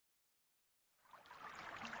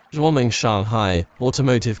Zhuomeng Shanghai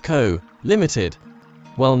Automotive Co., Limited.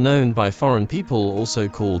 Well known by foreign people, also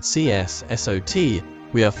called CSSOT,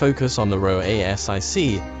 we are focused on the ROEWE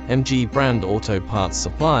SAIC, MG brand auto parts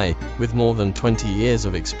supply, with more than 20 years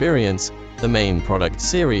of experience. The main product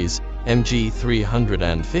series, MG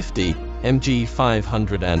 350, MG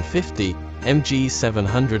 550, MG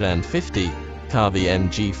 750, car the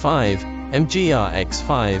MG5, MG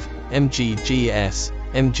RX5, MG GS,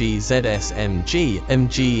 MG ZS MG,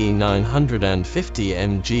 MG 950,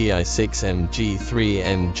 MG i6, MG 3,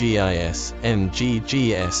 MG IS, MG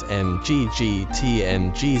GS, MG GT,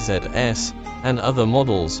 MG ZS, and other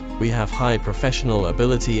models. We have high professional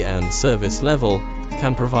ability and service level,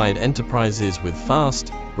 can provide enterprises with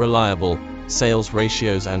fast, reliable sales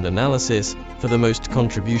ratios and analysis. For the most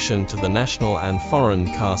contribution to the national and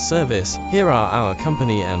foreign car service, here are our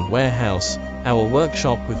company and warehouse. Our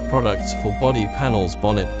workshop with products for body panels,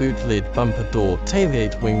 bonnet, boot lid, bumper door,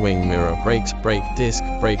 tailgate, wing mirror, brakes, brake disc,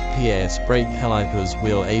 brake PS, brake calipers,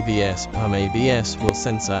 wheel ABS, PUM ABS, wheel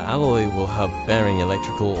sensor, alloy wheel hub, bearing,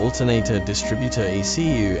 electrical alternator, distributor,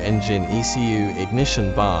 ECU, engine, ECU,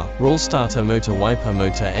 ignition bar, roll starter, motor, wiper,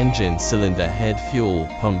 motor, engine, cylinder head, fuel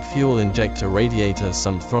pump, fuel injector, radiator,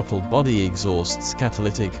 sump, throttle, body, exhausts,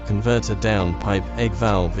 catalytic converter, downpipe, egg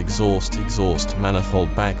valve, exhaust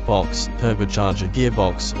manifold, back box, turbocharger,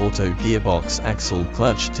 gearbox, auto gearbox, axle,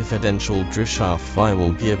 clutch, differential, driftshaft,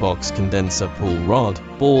 flywheel, gearbox, condenser, pull rod,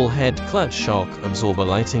 ball head, clutch, shock absorber,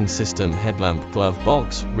 lighting system, headlamp, glove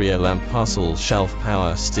box, rear lamp, parcel, shelf,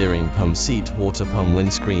 power steering, pump seat, water pump,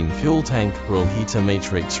 windscreen, fuel tank, grill heater,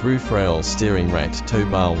 matrix, roof rail, steering rack, tow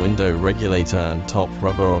bar, window regulator and top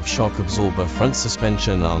rubber of shock absorber, front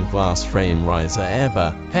suspension, arm glass frame, riser,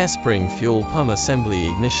 airbag, hairspring, fuel pump assembly,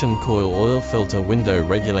 ignition coil, oil filter, window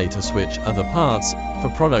regulator, switch. Other parts. For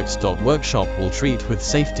products. Workshop will treat with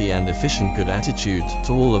safety and efficient good attitude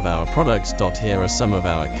to all of our products. Here are some of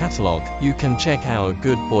our catalog. You can check our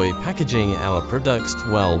good boy packaging our products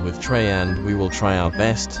well with tray, and we will try our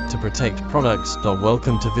best to protect products.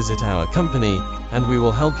 Welcome to visit our company, and we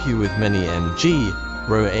will help you with many MG,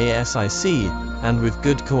 ROEWE SAIC, and with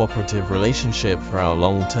good cooperative relationship for our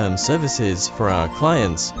long-term services for our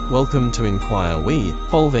clients. Welcome to inquire we.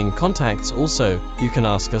 Following contacts also, you can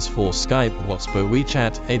ask us for Skype, WhatsApp,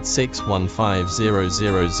 WeChat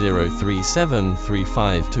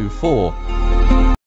 861500373524.